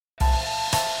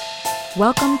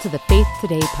Welcome to the Faith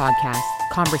Today podcast,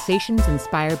 conversations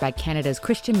inspired by Canada's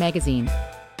Christian magazine.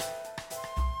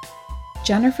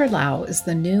 Jennifer Lau is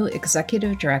the new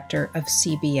Executive Director of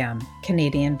CBM,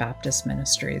 Canadian Baptist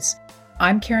Ministries.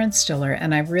 I'm Karen Stiller,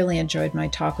 and I've really enjoyed my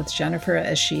talk with Jennifer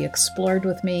as she explored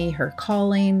with me her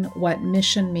calling, what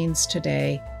mission means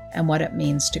today, and what it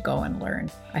means to go and learn.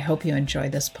 I hope you enjoy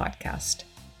this podcast.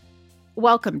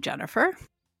 Welcome, Jennifer.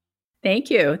 Thank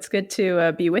you. It's good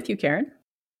to be with you, Karen.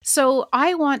 So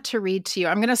I want to read to you.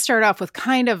 I'm going to start off with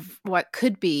kind of what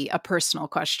could be a personal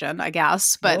question, I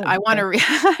guess, but I want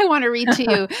to I want to read to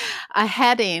you a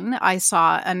heading I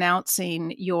saw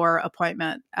announcing your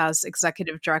appointment as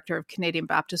Executive Director of Canadian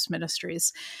Baptist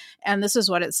Ministries. And this is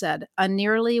what it said. A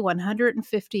nearly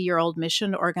 150-year-old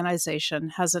mission organization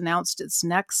has announced its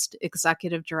next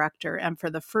executive director, and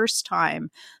for the first time,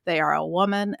 they are a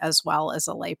woman as well as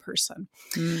a layperson.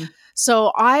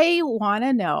 So I want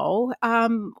to know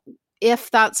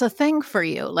if that's a thing for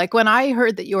you. Like when I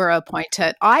heard that you were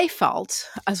appointed, I felt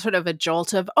a sort of a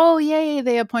jolt of, oh, yay,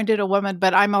 they appointed a woman,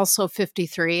 but I'm also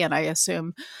 53 and I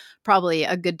assume probably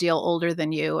a good deal older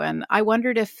than you. And I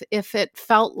wondered if it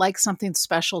felt like something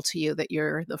special to you that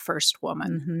you're the first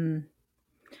woman.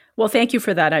 Mm-hmm. Well, thank you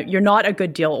for that. You're not a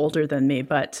good deal older than me,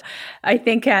 but I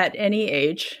think at any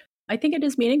age, I think it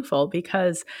is meaningful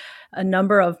because a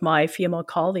number of my female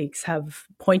colleagues have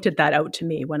pointed that out to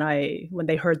me when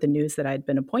they heard the news that I'd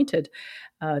been appointed.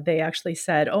 They actually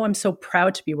said, "Oh, I'm so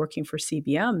proud to be working for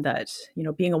CBM that,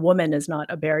 being a woman is not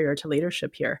a barrier to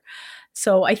leadership here."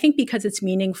 So I think because it's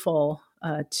meaningful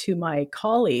to my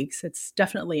colleagues, it's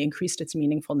definitely increased its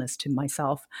meaningfulness to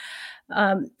myself.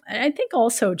 I think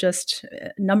also just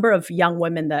a number of young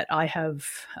women that I have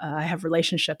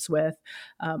relationships with.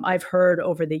 I've heard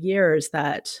over the years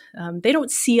that they don't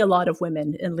see a lot of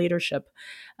women in leadership,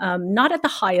 not at the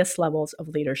highest levels of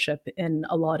leadership in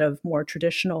a lot of more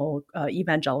traditional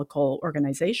evangelical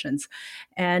organizations.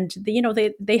 And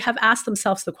they have asked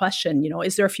themselves the question,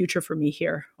 is there a future for me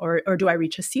here, or do I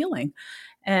reach a ceiling?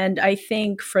 And I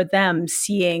think for them,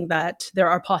 seeing that there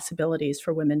are possibilities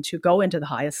for women to go into the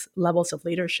highest levels of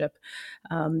leadership,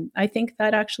 I think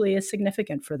that actually is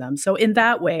significant for them. So in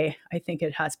that way, I think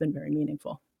it has been very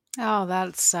meaningful. Oh,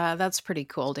 that's pretty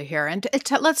cool to hear. And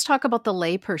let's talk about the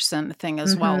layperson thing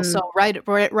as well. So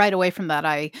right away from that,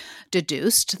 I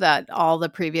deduced that all the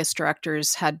previous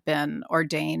directors had been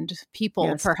ordained people,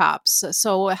 yes, perhaps.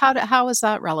 So how is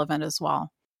that relevant as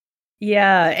well?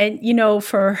 Yeah. And,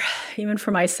 even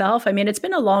for myself, it's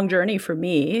been a long journey for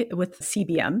me with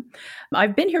CBM.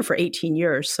 I've been here for 18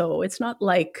 years, so it's not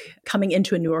like coming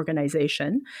into a new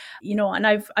organization, and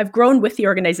I've grown with the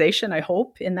organization, I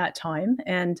hope, in that time,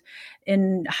 and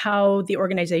in how the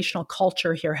organizational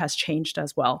culture here has changed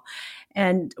as well.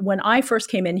 And when I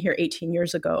first came in here 18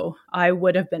 years ago, I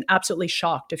would have been absolutely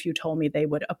shocked if you told me they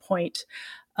would appoint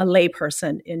a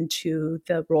layperson into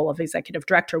the role of executive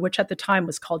director, which at the time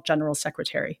was called general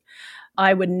secretary.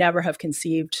 I would never have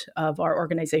conceived of our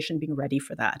organization being ready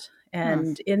for that.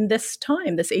 And in this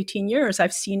time, this 18 years,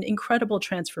 I've seen incredible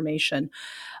transformation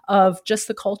of just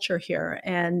the culture here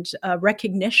and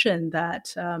recognition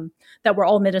that we're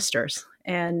all ministers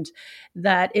and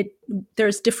that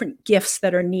there's different gifts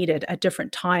that are needed at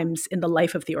different times in the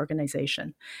life of the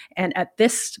organization. And at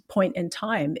this point in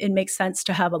time, it makes sense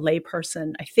to have a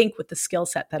layperson, I think, with the skill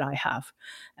set that I have.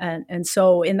 And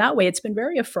so in that way, it's been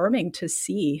very affirming to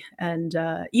see. And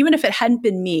even if it hadn't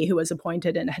been me who was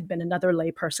appointed and it had been another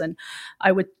layperson,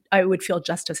 I would feel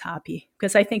just as happy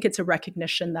because I think it's a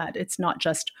recognition that it's not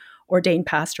just ordained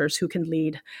pastors who can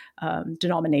lead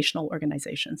denominational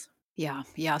organizations.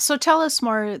 Yeah. So tell us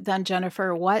more then,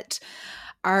 Jennifer. How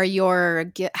are your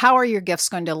gifts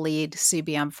going to lead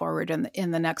CBM forward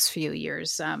in the next few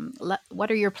years? What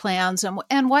are your plans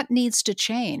and what needs to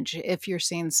change if you're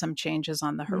seeing some changes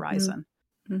on the horizon?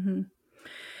 Mm-hmm.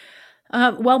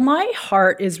 Well, my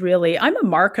heart is really, I'm a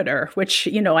marketer, which,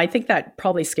 I think that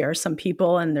probably scares some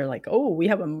people. And they're like, oh, we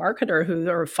have a marketer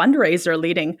or a fundraiser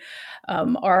leading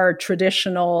our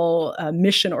traditional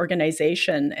mission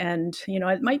organization. And,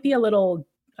 it might be a little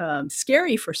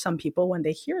scary for some people when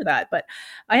they hear that. But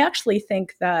I actually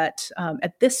think that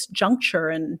at this juncture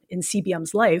in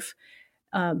CBM's life,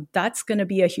 that's going to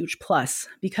be a huge plus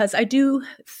because I do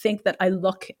think that I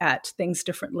look at things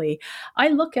differently. I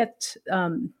look at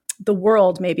the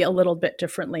world maybe a little bit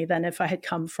differently than if I had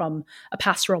come from a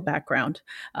pastoral background.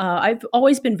 I've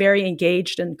always been very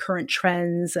engaged in current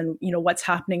trends and, what's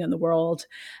happening in the world.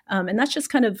 And that's just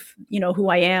kind of, who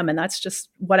I am. And that's just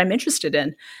what I'm interested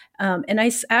in. And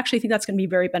I actually think that's going to be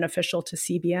very beneficial to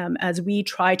CBM as we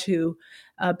try to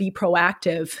be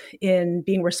proactive in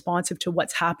being responsive to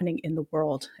what's happening in the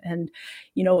world. And,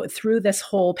 through this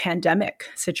whole pandemic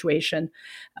situation,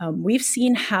 we've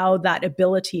seen how that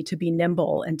ability to be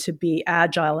nimble and to be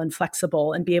agile and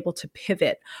flexible and be able to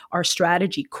pivot our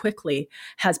strategy quickly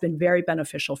has been very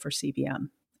beneficial for CBM.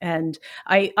 And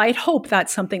I'd hope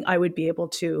that's something I would be able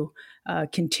to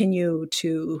continue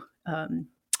to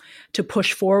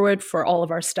push forward for all of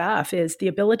our staff, is the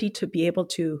ability to be able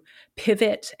to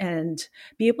pivot and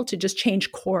be able to just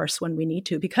change course when we need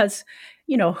to. Because,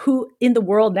 who in the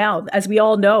world now, as we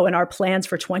all know in our plans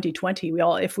for 2020,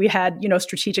 if we had,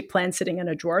 strategic plans sitting in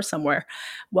a drawer somewhere,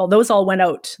 well, those all went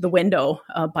out the window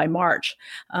by March.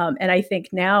 And I think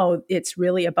now it's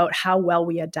really about how well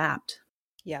we adapt.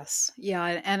 Yes.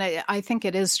 Yeah. And I think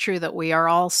it is true that we are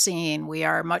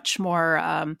much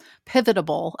more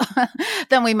pivotable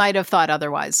than we might have thought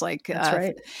otherwise. That's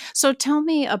right. So tell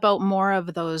me about more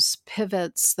of those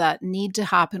pivots that need to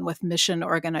happen with mission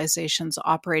organizations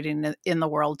operating in the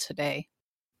world today.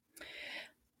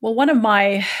 Well, one of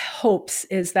my hopes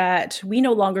is that we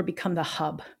no longer become the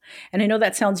hub. And I know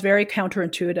that sounds very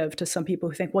counterintuitive to some people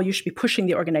who think, well, you should be pushing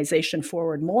the organization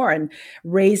forward more and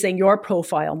raising your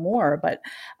profile more. But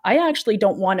I actually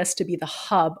don't want us to be the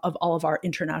hub of all of our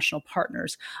international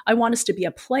partners. I want us to be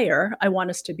a player. I want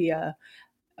us to be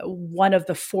one of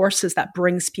the forces that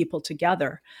brings people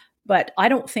together. But I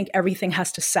don't think everything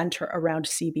has to center around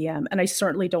CBM. And I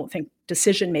certainly don't think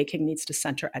decision-making needs to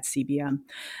center at CBM.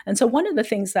 And so one of the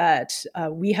things that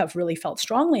we have really felt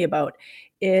strongly about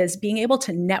is being able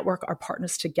to network our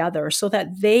partners together so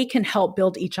that they can help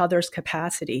build each other's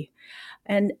capacity.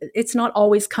 And it's not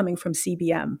always coming from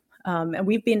CBM. And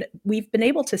we've been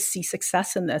able to see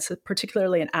success in this,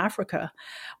 particularly in Africa,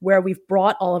 where we've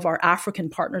brought all of our African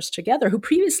partners together who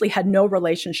previously had no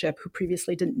relationship, who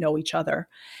previously didn't know each other.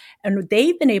 And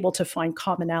they've been able to find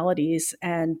commonalities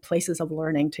and places of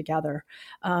learning together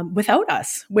without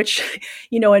us, which,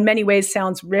 in many ways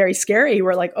sounds very scary.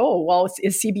 We're like, oh, well,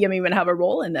 is CBM even have a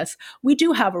role in this? We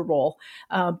do have a role,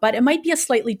 but it might be a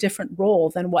slightly different role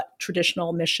than what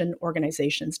traditional mission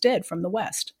organizations did from the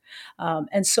West.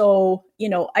 And so,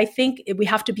 I think we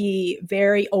have to be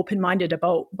very open-minded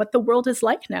about what the world is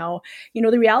like now.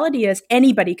 The reality is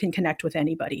anybody can connect with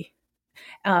anybody.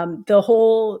 The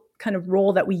whole kind of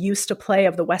role that we used to play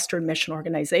of the Western Mission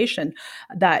Organization,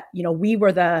 that we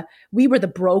were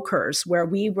the brokers, where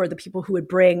we were the people who would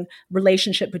bring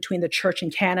relationship between the church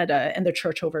in Canada and the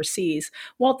church overseas.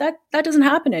 Well, that doesn't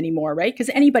happen anymore, right? Because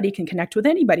anybody can connect with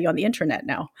anybody on the internet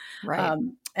now. Right.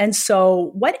 And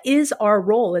so, what is our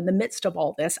role in the midst of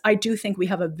all this? I do think we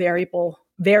have a very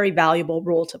valuable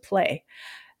role to play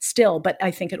still, but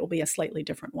I think it will be a slightly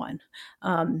different one.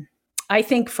 I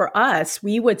think for us,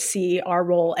 we would see our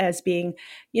role as being,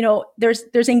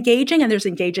 there's engaging and there's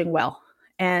engaging well.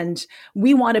 And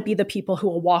we want to be the people who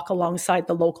will walk alongside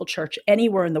the local church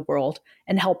anywhere in the world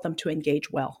and help them to engage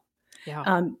well.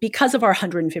 Yeah. Because of our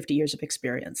 150 years of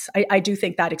experience. I do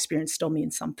think that experience still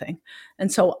means something.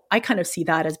 And so I kind of see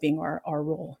that as being our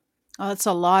role. Well, that's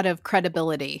a lot of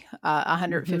credibility,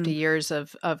 150 years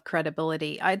of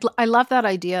credibility. I love that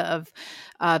idea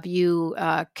of you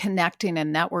connecting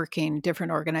and networking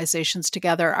different organizations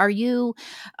together. Are you,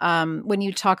 when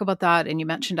you talk about that, and you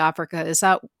mentioned Africa, is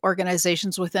that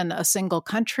organizations within a single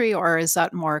country, or is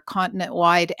that more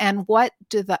continent-wide? And what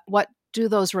do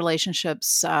those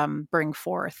relationships bring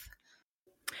forth?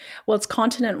 Well, it's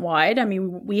continent-wide. I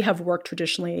mean, we have worked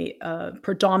traditionally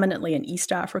predominantly in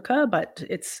East Africa, but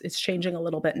it's changing a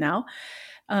little bit now.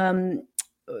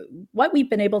 What we've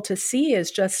been able to see is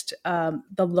just the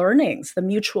learnings, the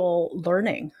mutual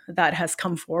learning that has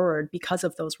come forward because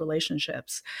of those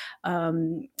relationships.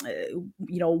 One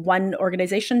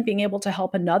organization being able to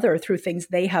help another through things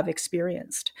they have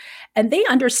experienced. And they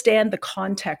understand the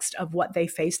context of what they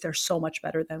face there so much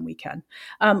better than we can.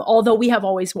 Although we have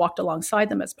always walked alongside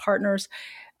them as partners,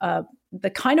 the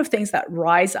kind of things that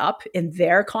rise up in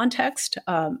their context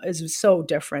is so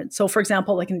different. So, for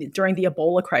example, like during the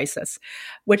Ebola crisis,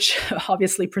 which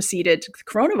obviously preceded the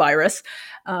coronavirus,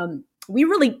 we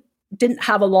really didn't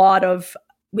have a lot of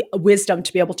wisdom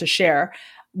to be able to share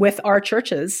with our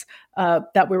churches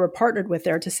that we were partnered with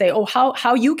there to say, oh,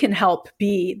 how you can help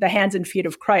be the hands and feet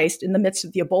of Christ in the midst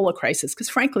of the Ebola crisis. Because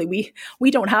frankly,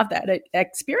 we don't have that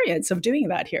experience of doing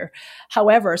that here.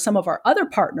 However, some of our other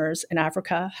partners in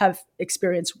Africa have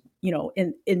experience,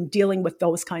 in dealing with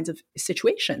those kinds of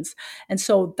situations. And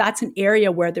so that's an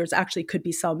area where there's actually could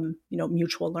be some,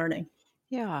 mutual learning.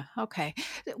 Yeah. Okay.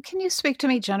 Can you speak to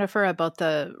me, Jennifer, about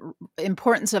the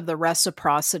importance of the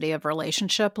reciprocity of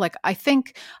relationship? Like, I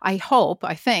think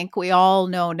we all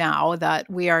know now that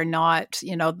we are not,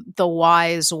 the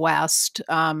wise West,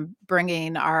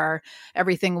 bringing our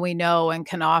everything we know and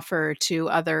can offer to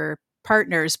other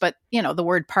partners. But, the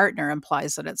word partner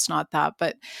implies that it's not that.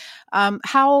 But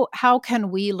how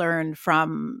can we learn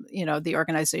from, the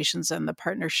organizations and the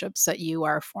partnerships that you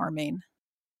are forming?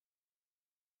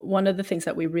 One of the things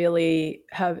that we really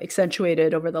have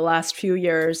accentuated over the last few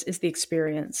years is the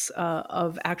experience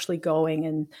of actually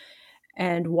going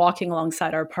and walking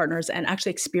alongside our partners and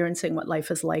actually experiencing what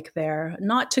life is like there.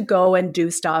 Not to go and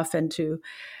do stuff and to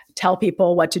tell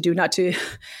people what to do, not to,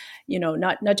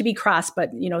 not to be crass, but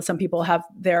some people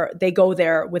they go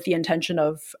there with the intention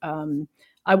of,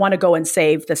 I want to go and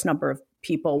save this number of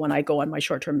people when I go on my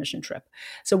short-term mission trip.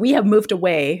 So we have moved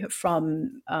away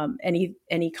from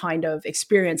any kind of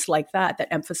experience like that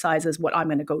emphasizes what I'm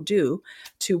going to go do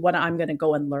to what I'm going to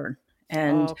go and learn.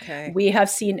 And Okay. we have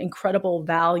seen incredible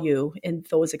value in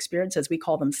those experiences. We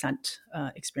call them scent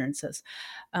experiences.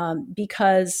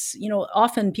 Because,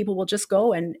 often people will just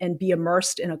go and be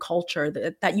immersed in a culture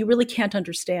that you really can't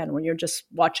understand when you're just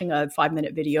watching a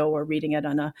 5-minute video or reading it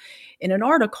in an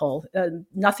article.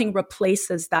 Nothing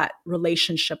replaces that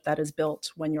relationship that is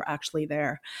built when you're actually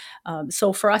there.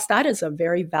 So for us, that is a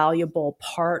very valuable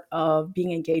part of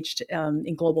being engaged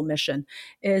in global mission,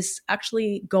 is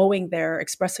actually going there,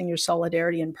 expressing your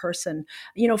solidarity in person.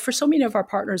 For so many of our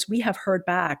partners, we have heard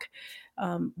back,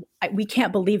 we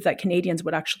can't believe that Canadians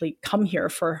would actually come here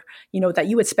for, that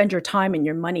you would spend your time and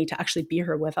your money to actually be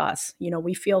here with us.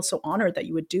 We feel so honored that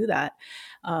you would do that.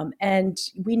 And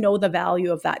we know the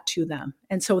value of that to them.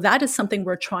 And so that is something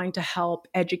we're trying to help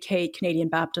educate Canadian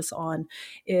Baptists on,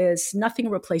 is nothing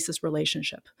replaces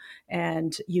relationship.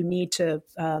 And you need to,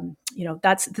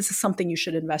 this is something you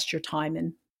should invest your time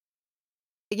in.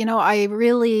 I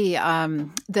really,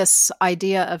 this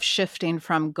idea of shifting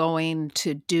from going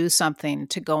to do something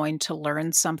to going to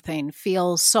learn something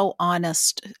feels so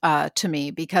honest to me,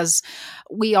 because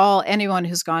anyone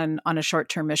who's gone on a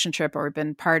short-term mission trip or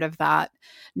been part of that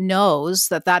knows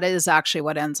that is actually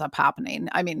what ends up happening.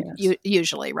 I mean, Yes.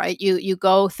 usually, right? You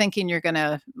go thinking you're going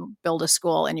to build a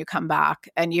school, and you come back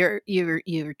and you're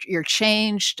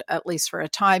changed, at least for a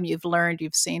time. You've learned,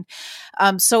 you've seen.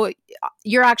 So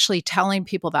you're actually telling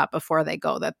people that before they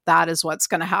go, that is what's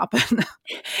going to happen.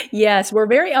 Yes, we're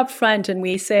very upfront, and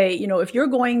we say, if you're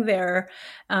going there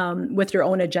with your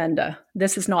own agenda,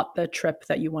 this is not the trip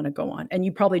that you want to go on, and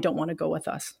you probably don't want to go with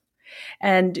us.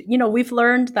 And, we've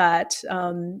learned that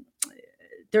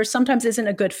there sometimes isn't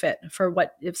a good fit for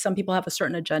if some people have a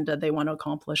certain agenda they want to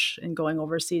accomplish in going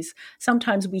overseas.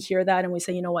 Sometimes we hear that and we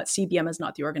say, CBM is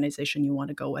not the organization you want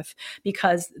to go with,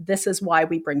 because this is why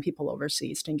we bring people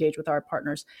overseas to engage with our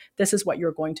partners. This is what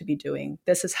you're going to be doing.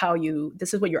 This is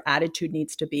what your attitude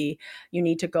needs to be. You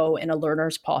need to go in a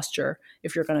learner's posture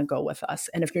if you're going to go with us.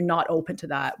 And if you're not open to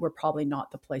that, we're probably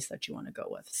not the place that you want to go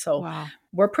with. So Wow.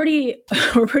 we're pretty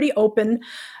open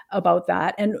about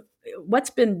that. And what's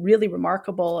been really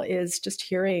remarkable is just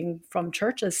hearing from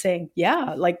churches saying,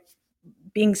 yeah, like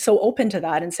being so open to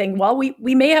that and saying, well,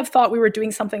 we may have thought we were doing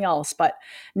something else, but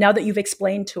now that you've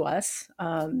explained to us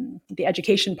the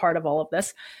education part of all of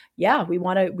this, yeah, we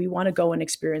want to go and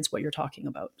experience what you're talking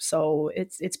about. So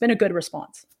it's been a good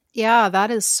response. Yeah,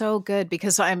 that is so good,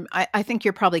 because I think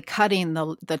you're probably cutting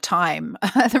the time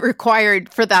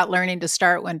required for that learning to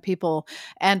start when people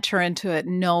enter into it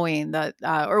knowing that,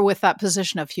 or with that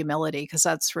position of humility, because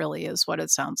that's really is what it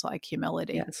sounds like,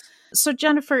 humility. Yes. So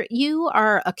Jennifer, you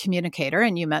are a communicator,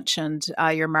 and you mentioned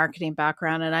your marketing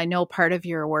background, and I know part of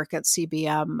your work at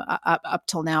CBM up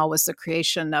till now was the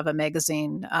creation of a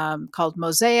magazine called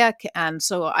Mosaic. And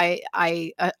so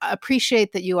I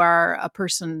appreciate that you are a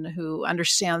person who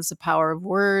understands the power of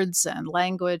words and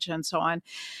language and so on.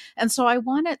 And so I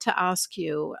wanted to ask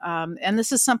you, and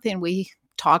this is something we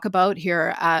talk about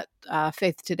here at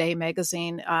Faith Today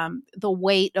magazine, the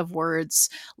weight of words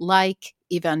like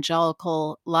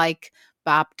evangelical, like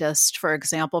Baptist, for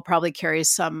example, probably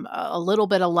carries a little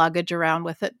bit of luggage around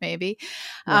with it, maybe.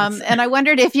 Yes. And I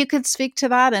wondered if you could speak to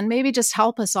that and maybe just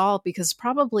help us all, because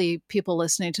probably people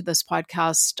listening to this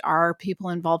podcast are people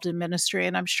involved in ministry,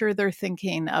 and I'm sure they're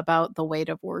thinking about the weight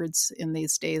of words in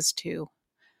these days too.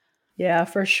 Yeah,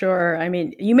 for sure. I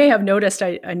mean, you may have noticed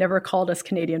I never called us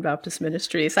Canadian Baptist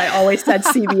Ministries. I always said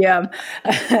CBM.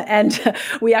 And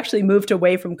we actually moved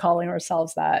away from calling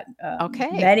ourselves that Okay.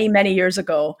 many, many years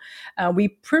ago. We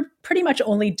pretty much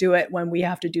only do it when we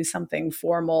have to do something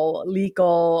formal,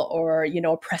 legal, or,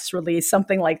 a press release,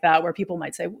 something like that, where people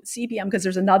might say CBM, because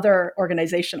there's another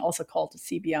organization also called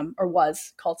CBM, or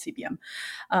was called CBM.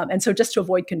 And so just to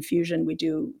avoid confusion, we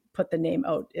do put the name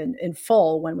out in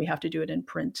full when we have to do it in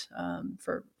print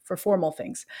for formal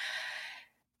things.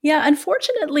 Yeah,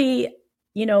 unfortunately,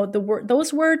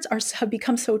 those words have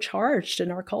become so charged in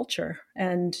our culture,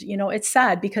 and it's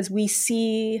sad because we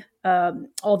see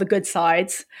all the good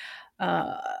sides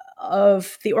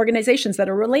of the organizations that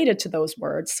are related to those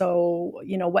words. So,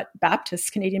 what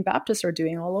Canadian Baptists are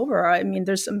doing all over. I mean,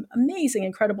 there's some amazing,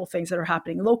 incredible things that are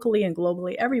happening locally and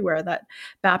globally everywhere that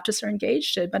Baptists are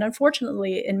engaged in. But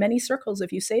unfortunately, in many circles,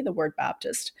 if you say the word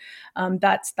Baptist,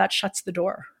 that shuts the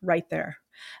door right there.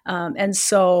 And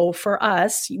so for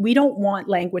us, we don't want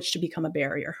language to become a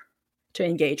barrier to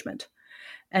engagement.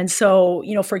 And so,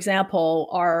 for example,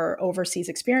 our overseas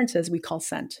experiences, we call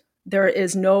SENT. There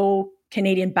is no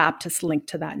Canadian Baptist link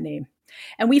to that name.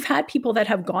 And we've had people that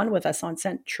have gone with us on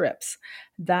SENT trips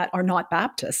that are not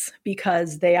Baptists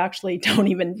because they actually don't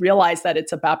even realize that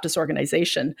it's a Baptist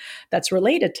organization that's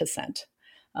related to SENT.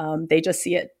 They just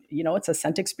see it, it's a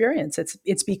SENT experience.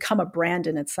 It's become a brand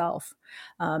in itself.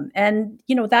 And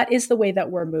that is the way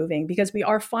that we're moving, because we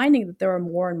are finding that there are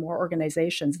more and more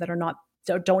organizations that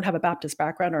don't have a Baptist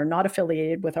background or are not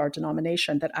affiliated with our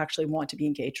denomination that actually want to be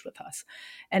engaged with us.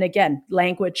 And again,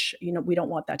 language, we don't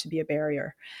want that to be a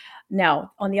barrier.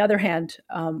 Now, on the other hand,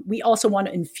 we also want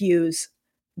to infuse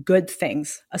good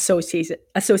things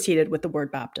associated with the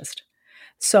word Baptist.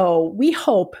 So we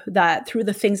hope that through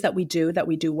the things that we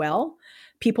do well,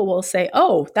 people will say,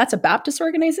 oh, that's a Baptist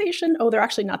organization. Oh, they're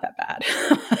actually not that bad.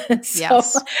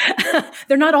 Yes.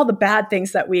 They're not all the bad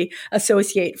things that we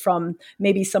associate from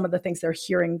maybe some of the things they're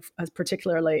hearing,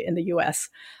 particularly in the US,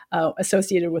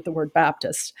 associated with the word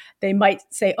Baptist. They might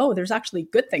say, oh, there's actually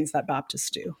good things that Baptists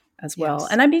do as well. Yes.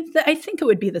 And I mean, I think it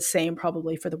would be the same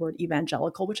probably for the word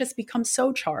evangelical, which has become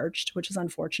so charged, which is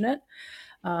unfortunate.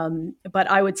 But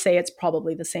I would say it's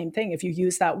probably the same thing. If you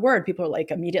use that word, people are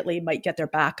like immediately might get their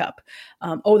back up.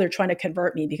 They're trying to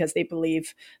convert me because they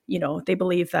believe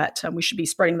that we should be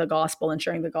spreading the gospel and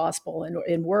sharing the gospel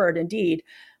in word and deed.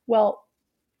 Well,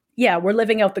 yeah, we're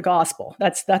living out the gospel.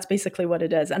 That's basically what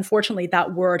it is. Unfortunately,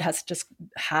 that word has just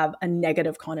have a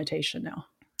negative connotation now.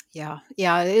 Yeah.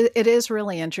 It is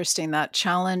really interesting, that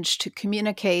challenge to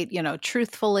communicate,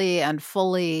 truthfully and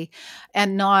fully,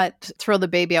 and not throw the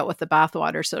baby out with the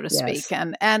bathwater, so to speak,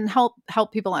 and help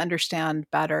people understand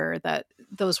better that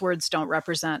those words don't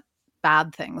represent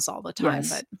bad things all the time. Yes.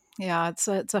 But yeah, it's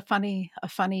a funny,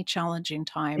 challenging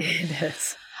time. It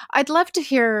is. I'd love to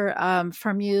hear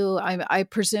from you. I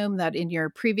presume that in your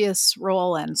previous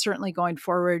role, and certainly going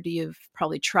forward, you've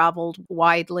probably traveled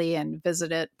widely and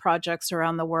visited projects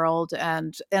around the world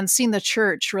and seen the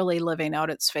church really living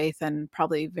out its faith in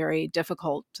probably very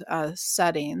difficult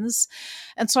settings.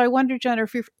 And so I wonder,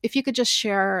 Jennifer, if you could just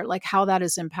share like how that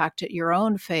has impacted your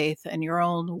own faith and your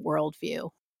own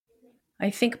worldview. I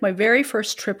think my very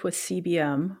first trip with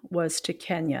CBM was to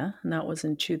Kenya, and that was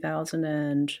in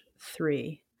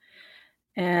 2003.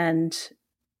 And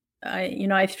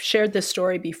I've shared this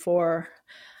story before.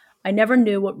 I never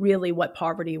knew what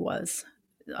poverty was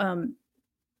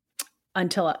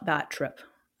until that trip.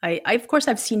 Of course,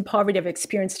 I've seen poverty. I've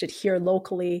experienced it here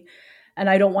locally,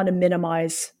 and I don't want to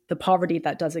minimize the poverty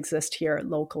that does exist here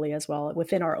locally as well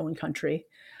within our own country.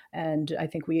 And I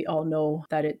think we all know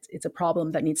that it's a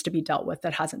problem that needs to be dealt with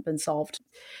that hasn't been solved.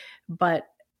 But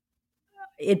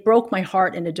it broke my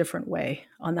heart in a different way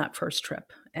on that first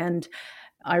trip. And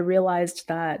I realized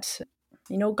that,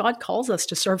 God calls us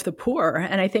to serve the poor.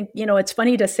 And I think, it's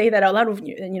funny to say that out loud.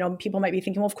 People might be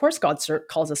thinking, well, of course God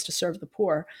calls us to serve the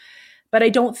poor. But I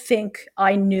don't think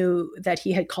I knew that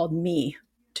he had called me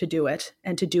to do it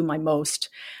and to do my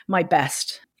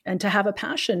best, and to have a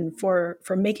passion for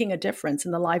making a difference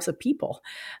in the lives of people,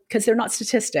 because they're not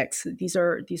statistics. These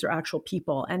are actual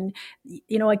people. And,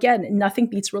 again, nothing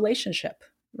beats relationship,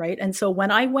 right? And so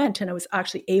when I went and I was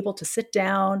actually able to sit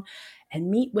down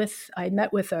and I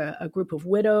met with a group of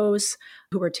widows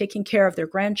who were taking care of their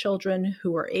grandchildren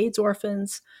who were AIDS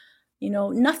orphans.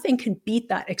 Nothing can beat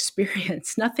that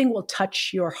experience. Nothing will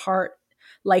touch your heart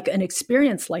like an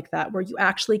experience like that, where you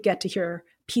actually get to hear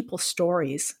people's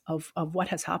stories of what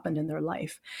has happened in their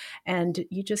life. And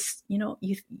you just,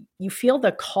 you feel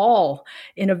the call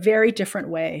in a very different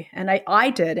way. And I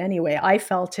did anyway. I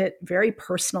felt it very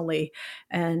personally.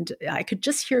 And I could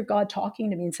just hear God talking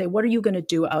to me and say, what are you going to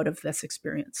do out of this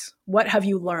experience? What have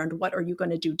you learned? What are you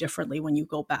going to do differently when you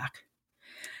go back?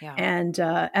 Yeah. And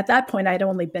at that point, I'd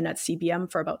only been at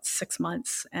CBM for about 6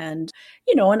 months. And,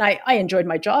 and I enjoyed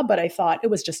my job, but I thought it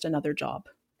was just another job.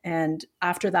 And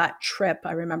after that trip,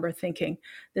 I remember thinking,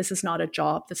 this is not a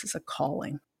job, this is a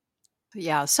calling.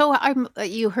 Yeah. So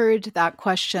you heard that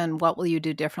question, what will you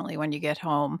do differently when you get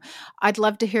home? I'd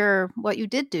love to hear what you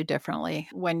did do differently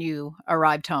when you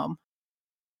arrived home.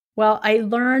 Well, I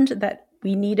learned that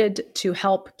we needed to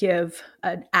help give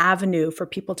an avenue for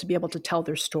people to be able to tell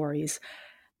their stories.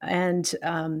 And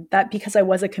that because I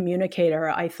was a communicator,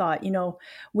 I thought,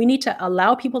 we need to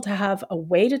allow people to have a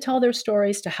way to tell their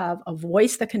stories, to have a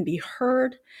voice that can be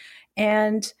heard.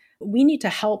 And we need to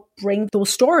help bring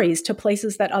those stories to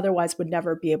places that otherwise would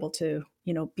never be able to,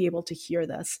 be able to hear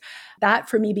this. That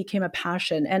for me became a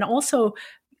passion. And also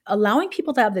allowing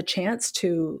people to have the chance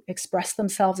to express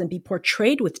themselves and be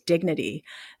portrayed with dignity.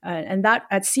 And that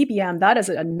at CBM, that is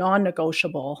a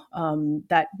non-negotiable,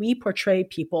 that we portray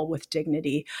people with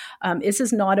dignity. This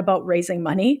is not about raising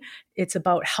money. It's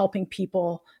about helping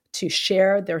people to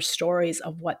share their stories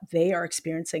of what they are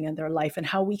experiencing in their life and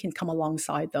how we can come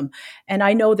alongside them. And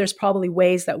I know there's probably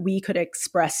ways that we could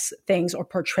express things or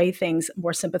portray things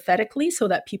more sympathetically so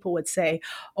that people would say,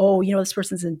 oh, this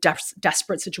person's in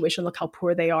desperate situation. Look how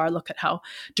poor they are. Look at how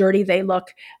dirty they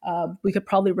look. We could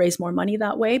probably raise more money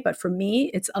that way. But for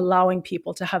me, it's allowing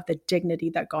people to have the dignity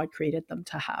that God created them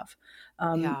to have.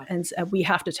 Yeah. And we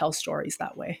have to tell stories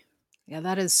that way. Yeah,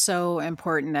 that is so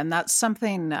important. And that's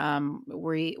something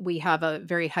we have a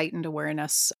very heightened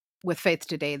awareness with Faith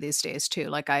Today these days too.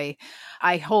 Like I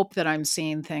hope that I'm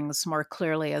seeing things more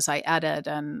clearly as I edit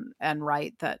and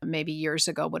write that maybe years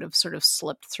ago would have sort of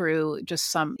slipped through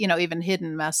just some, even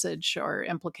hidden message or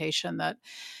implication that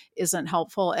isn't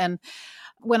helpful. And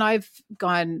when I've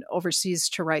gone overseas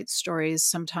to write stories,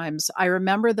 sometimes I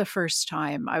remember the first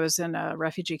time I was in a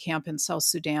refugee camp in South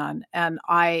Sudan, and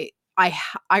I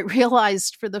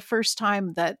realized for the first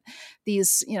time that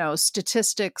these,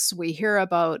 statistics we hear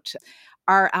about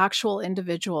are actual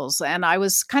individuals. And I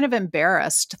was kind of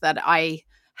embarrassed that I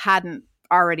hadn't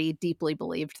already deeply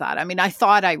believed that. I mean, I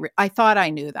thought I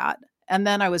knew that. And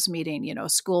then I was meeting,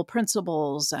 school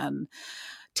principals and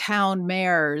town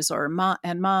mayors or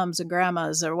moms and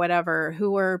grandmas or whatever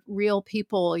who were real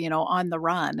people, on the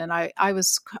run. And I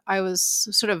was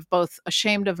sort of both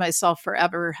ashamed of myself for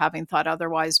ever having thought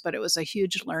otherwise, but it was a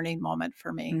huge learning moment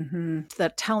for me. Mm-hmm.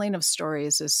 The telling of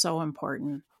stories is so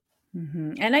important.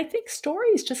 Mm-hmm. And I think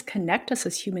stories just connect us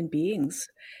as human beings.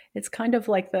 It's kind of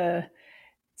like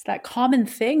it's that common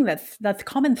thing, that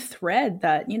common thread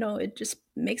that, it just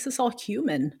makes us all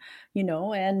human,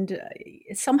 and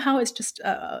somehow it's just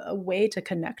a way to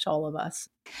connect all of us.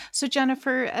 So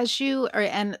Jennifer, as you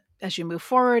move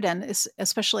forward, and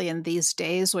especially in these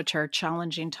days, which are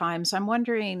challenging times, I'm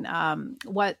wondering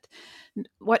what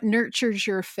nurtures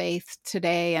your faith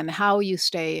today and how you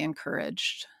stay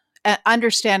encouraged,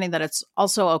 understanding that it's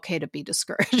also okay to be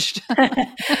discouraged.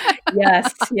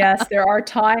 Yes, there are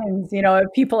times,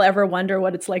 if people ever wonder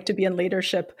what it's like to be in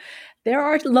leadership, there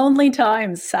are lonely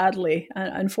times, sadly.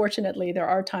 Unfortunately, there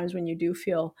are times when you do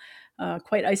feel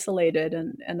quite isolated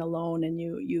and alone. And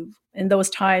you in those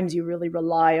times, you really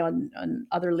rely on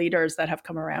other leaders that have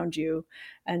come around you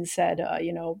and said,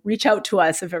 reach out to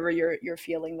us if ever you're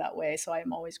feeling that way. So I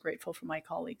am always grateful for my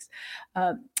colleagues.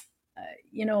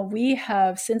 We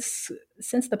have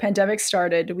since the pandemic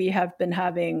started, we have been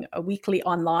having a weekly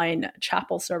online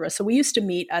chapel service. So we used to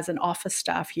meet as an office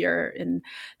staff here in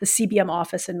the CBM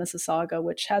office in Mississauga,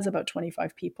 which has about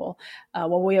 25 people.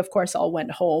 Well, we of course all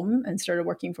went home and started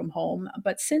working from home.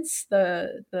 But since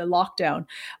the lockdown,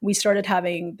 we started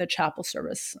having the chapel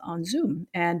service on Zoom,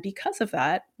 and because of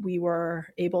that, we were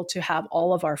able to have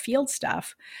all of our field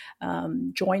staff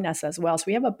join us as well. So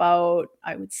we have about,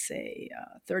 I would say,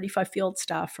 35 field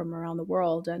staff from around the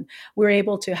world, and we're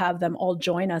able to have them all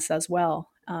join us as well.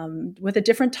 With the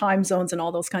different time zones and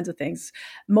all those kinds of things,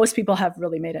 most people have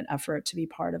really made an effort to be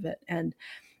part of it. And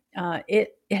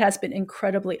it has been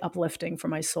incredibly uplifting for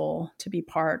my soul to be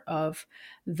part of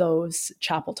those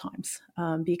chapel times,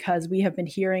 because we have been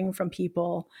hearing from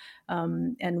people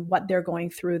and what they're going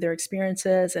through, their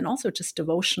experiences, and also just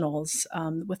devotionals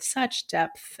with such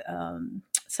depth,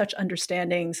 such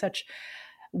understanding, such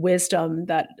wisdom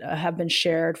that have been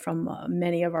shared from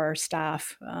many of our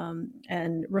staff,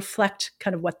 and reflect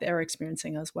kind of what they're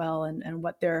experiencing as well, and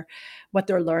what they're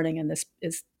learning in this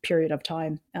period of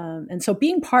time. And so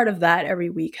being part of that every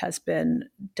week has been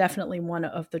definitely one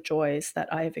of the joys that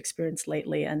I have experienced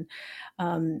lately, and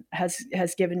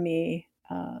has given me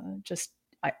just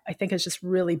I think has just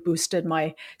really boosted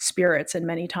my spirits. And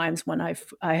many times when I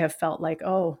have felt like,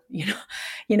 oh,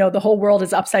 the whole world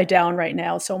is upside down right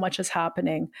now. So much is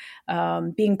happening.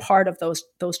 Being part of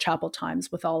those chapel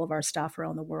times with all of our staff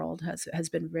around the world has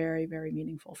been very, very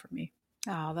meaningful for me.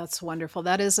 Oh, that's wonderful.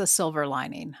 That is a silver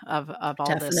lining of all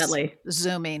Definitely. this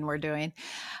Zooming we're doing.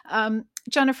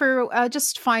 Jennifer,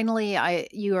 just finally,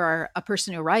 you are a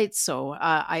person who writes, so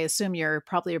I assume you're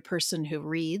probably a person who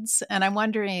reads. And I'm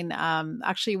wondering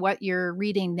actually what you're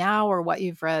reading now or what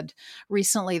you've read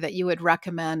recently that you would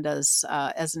recommend as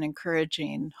an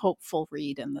encouraging, hopeful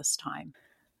read in this time.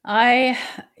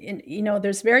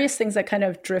 There's various things that kind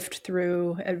of drift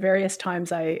through at various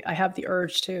times. I have the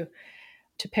urge to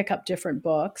pick up different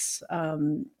books.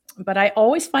 But I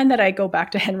always find that I go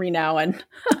back to Henry Nouwen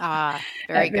at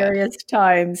various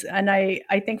times. And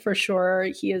I think for sure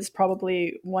he is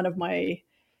probably one of my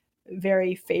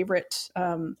very favorite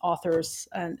authors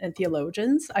and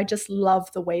theologians. I just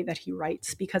love the way that he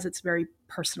writes because it's very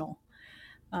personal.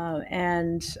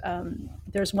 There's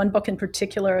one book in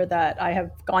particular that I have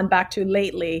gone back to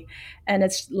lately, and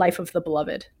it's Life of the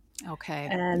Beloved. Okay.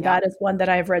 And that is one that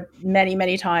I've read many,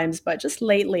 many times, but just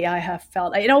lately I have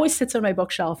felt, it always sits on my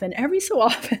bookshelf, and every so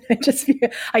often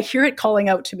I hear it calling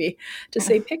out to me to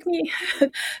say, pick me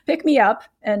up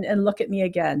and look at me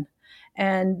again.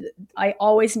 And I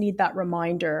always need that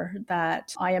reminder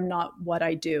that I am not what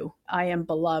I do. I am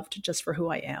beloved just for who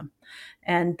I am.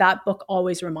 And that book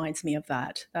always reminds me of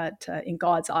that in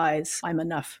God's eyes, I'm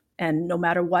enough. And no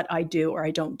matter what I do or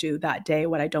I don't do that day,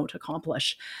 what I don't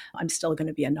accomplish, I'm still going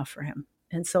to be enough for him.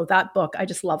 And so that book, I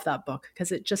just love that book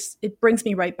because it brings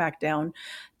me right back down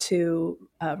to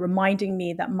reminding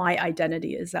me that my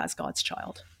identity is as God's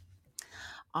child.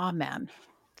 Amen.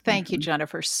 Thank you,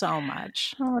 Jennifer, so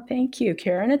much. Oh, thank you,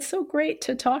 Karen. It's so great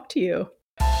to talk to you.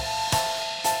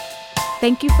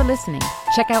 Thank you for listening.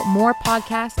 Check out more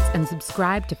podcasts and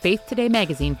subscribe to Faith Today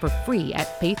magazine for free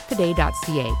at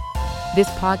faithtoday.ca. This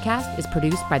podcast is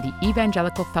produced by the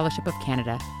Evangelical Fellowship of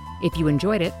Canada. If you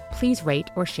enjoyed it, please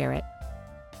rate or share it.